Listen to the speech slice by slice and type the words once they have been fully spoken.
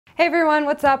Hey everyone,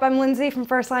 what's up? I'm Lindsay from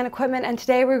First Line Equipment, and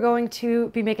today we're going to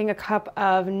be making a cup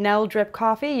of Nell drip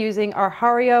coffee using our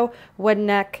Hario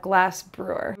Woodneck glass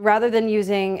brewer. Rather than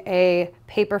using a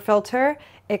paper filter,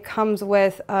 it comes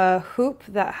with a hoop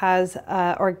that has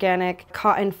organic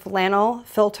cotton flannel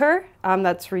filter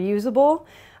that's reusable.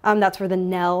 That's where the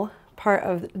Nell part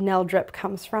of Nell drip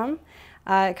comes from.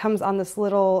 It comes on this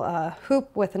little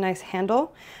hoop with a nice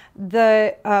handle.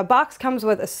 The box comes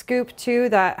with a scoop too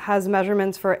that has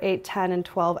measurements for 8, 10, and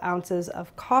 12 ounces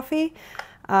of coffee.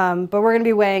 But we're going to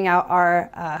be weighing out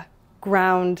our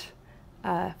ground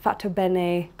Fatto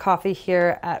Bene coffee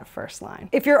here at First Line.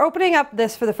 If you're opening up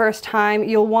this for the first time,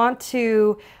 you'll want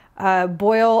to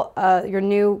boil your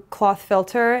new cloth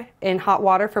filter in hot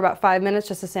water for about 5 minutes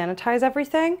just to sanitize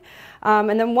everything.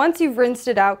 And then once you've rinsed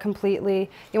it out completely,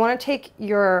 you want to take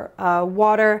your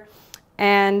water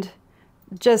and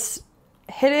just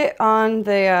hit it on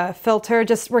the filter.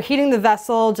 We're heating the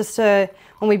vessel just to,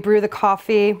 when we brew the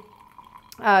coffee,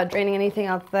 draining anything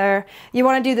out there. You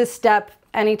want to do this step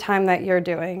anytime that you're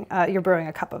brewing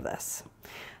a cup of this.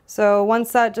 So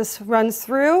once that just runs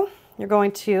through, you're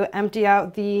going to empty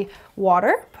out the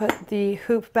water, put the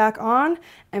hoop back on,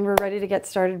 and we're ready to get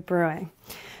started brewing.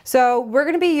 So we're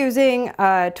going to be using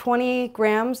 20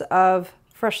 grams of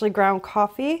freshly ground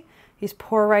coffee. These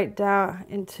pour right down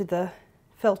into the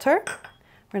filter.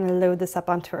 We're going to load this up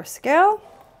onto our scale.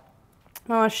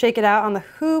 I want to shake it out on the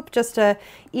hoop just to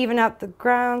even out the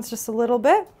grounds just a little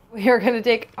bit. We are going to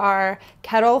take our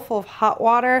kettle full of hot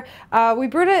water. We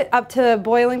brewed it up to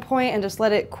boiling point and just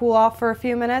let it cool off for a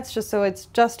few minutes just so it's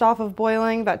just off of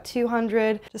boiling, about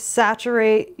 200. Just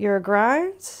saturate your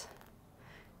grinds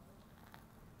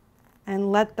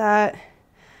and let that,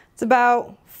 it's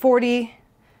about 40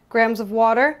 grams of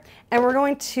water. And we're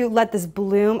going to let this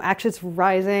bloom. Actually, it's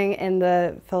rising in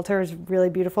the filter. It's really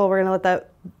beautiful. We're going to let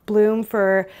that bloom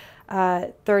for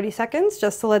 30 seconds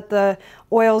just to let the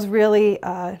oils really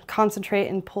concentrate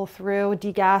and pull through,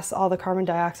 degas all the carbon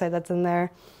dioxide that's in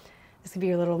there. This could be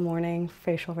your little morning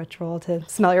facial ritual to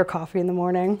smell your coffee in the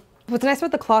morning. What's nice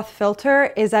about the cloth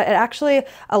filter is that it actually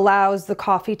allows the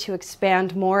coffee to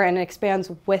expand more, and it expands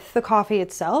with the coffee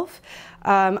itself.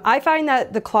 I find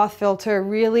that the cloth filter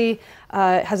really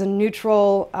has a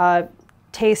neutral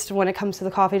taste when it comes to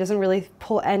the coffee. It doesn't really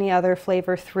pull any other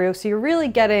flavor through. So you're really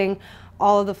getting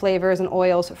all of the flavors and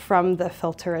oils from the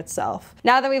filter itself.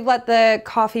 Now that we've let the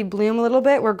coffee bloom a little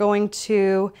bit, we're going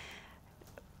to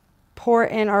pour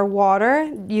in our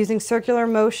water using circular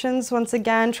motions once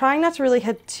again, trying not to really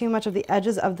hit too much of the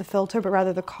edges of the filter, but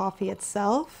rather the coffee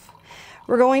itself.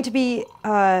 We're going to be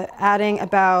adding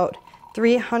about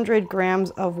 300 grams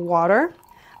of water.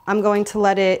 I'm going to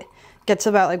let it get to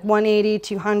about like 180,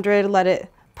 200, let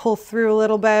it pull through a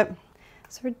little bit.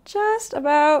 So we're just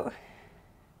about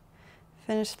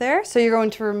finished there. So you're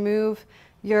going to remove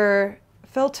your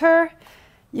filter.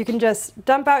 You can just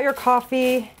dump out your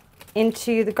coffee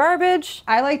into the garbage.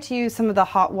 I like to use some of the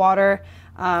hot water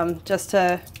just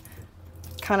to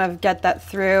kind of get that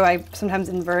through. I sometimes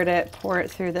invert it, pour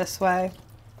it through this way.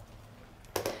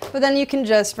 But then you can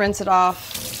just rinse it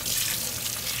off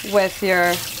with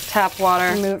your tap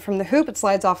water. Remove it from the hoop. It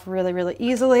slides off really, really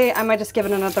easily. I might just give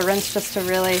it another rinse just to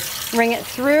really wring it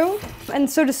through. And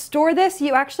so to store this,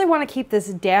 you actually want to keep this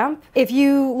damp. If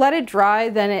you let it dry,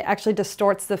 then it actually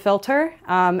distorts the filter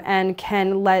and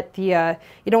can let the,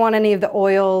 you don't want any of the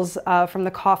oils from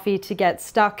the coffee to get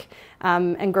stuck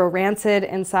and grow rancid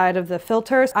inside of the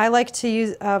filters. I like to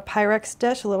use a Pyrex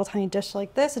dish, a little tiny dish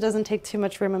like this. It doesn't take too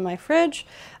much room in my fridge.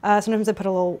 Sometimes I put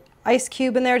a little ice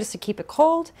cube in there just to keep it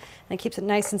cold, and it keeps it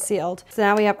nice and sealed. So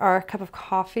now we have our cup of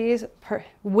coffees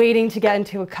waiting to get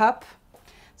into a cup.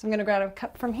 So I'm gonna grab a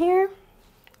cup from here,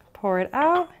 pour it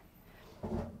out.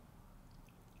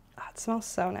 Oh, it smells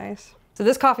so nice. So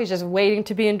this coffee is just waiting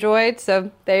to be enjoyed.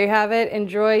 So there you have it.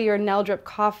 Enjoy your Nell drip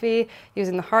coffee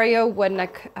using the Hario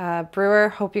Woodneck brewer.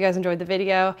 Hope you guys enjoyed the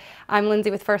video. I'm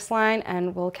Lindsay with First Line,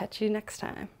 and we'll catch you next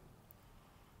time.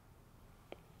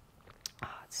 Oh,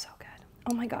 it's so good.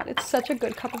 Oh my God, it's such a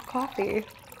good cup of coffee.